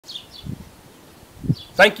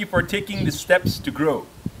Thank you for taking the steps to grow.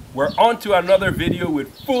 We're on to another video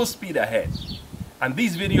with full speed ahead. And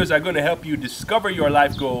these videos are going to help you discover your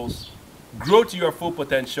life goals, grow to your full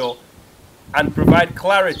potential, and provide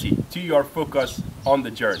clarity to your focus on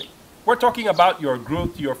the journey. We're talking about your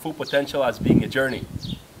growth to your full potential as being a journey.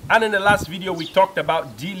 And in the last video, we talked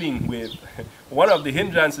about dealing with one of the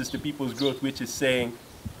hindrances to people's growth, which is saying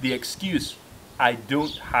the excuse, I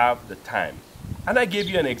don't have the time. And I gave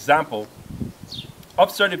you an example of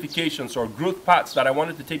certifications or growth paths that I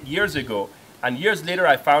wanted to take years ago, and years later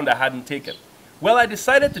I found I hadn't taken. Well, I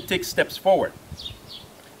decided to take steps forward.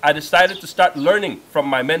 I decided to start learning from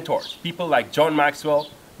my mentors, people like John Maxwell,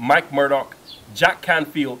 Mike Murdoch, Jack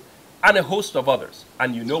Canfield, and a host of others.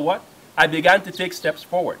 And you know what? I began to take steps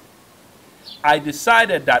forward. I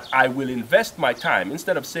decided that I will invest my time.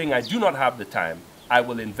 Instead of saying I do not have the time, I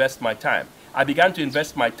will invest my time. I began to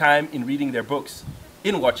invest my time in reading their books,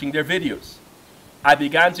 in watching their videos. I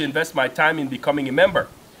began to invest my time in becoming a member.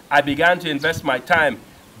 I began to invest my time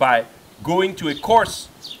by going to a course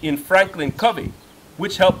in Franklin Covey,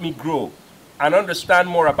 which helped me grow and understand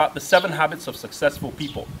more about the 7 habits of successful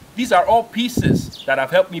people. These are all pieces that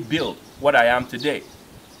have helped me build what I am today.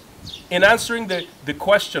 In answering the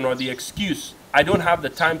question or the excuse, I don't have the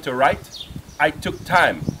time to write, I took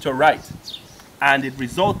time to write. And it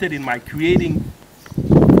resulted in my creating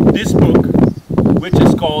this book, which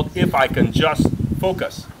is called If I Can Just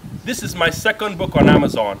Focus. This is my second book on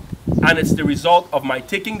Amazon, and it's the result of my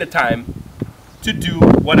taking the time to do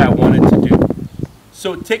what I wanted to do.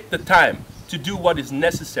 So take the time to do what is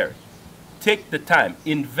necessary. Take the time,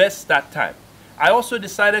 invest that time. I also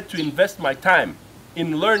decided to invest my time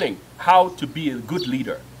in learning how to be a good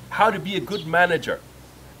leader, how to be a good manager,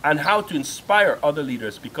 and how to inspire other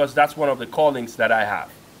leaders, because that's one of the callings that I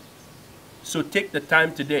have. So take the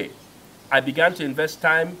time today. I began to invest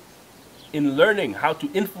time in learning how to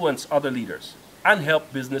influence other leaders and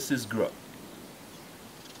help businesses grow.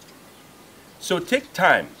 So take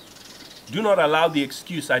time. Do not allow the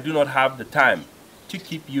excuse, I do not have the time, to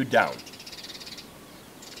keep you down.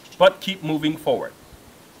 But keep moving forward.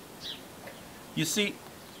 You see,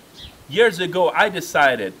 years ago, I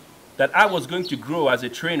decided that I was going to grow as a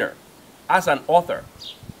trainer, as an author,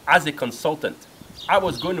 as a consultant. I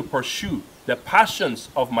was going to pursue the passions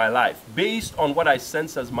of my life based on what I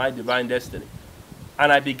sense as my divine destiny.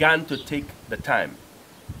 And I began to take the time.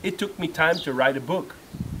 It took me time to write a book,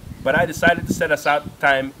 but I decided to set aside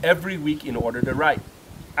time every week in order to write.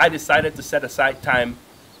 I decided to set aside time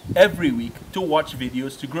every week to watch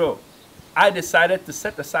videos to grow. I decided to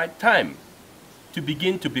set aside time to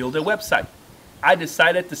begin to build a website. I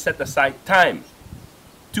decided to set aside time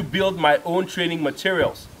to build my own training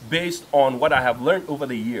materials based on what I have learned over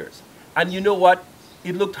the years. And you know what?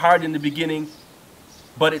 It looked hard in the beginning,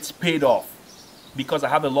 but it's paid off because I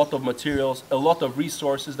have a lot of materials, a lot of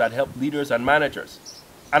resources that help leaders and managers.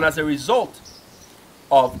 And as a result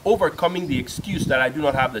of overcoming the excuse that I do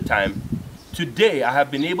not have the time, today I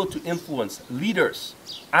have been able to influence leaders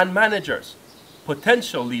and managers,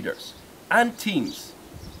 potential leaders and teams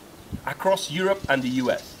across Europe and the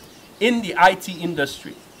US, in the IT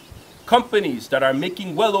industry, companies that are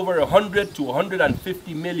making well over 100 to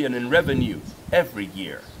 150 million in revenue every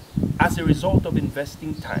year as a result of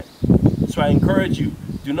investing time. So I encourage you,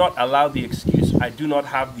 do not allow the excuse, I do not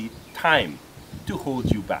have the time, to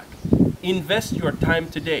hold you back. Invest your time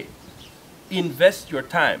today. Invest your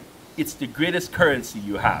time. It's the greatest currency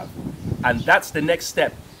you have. And that's the next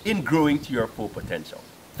step in growing to your full potential.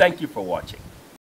 Thank you for watching.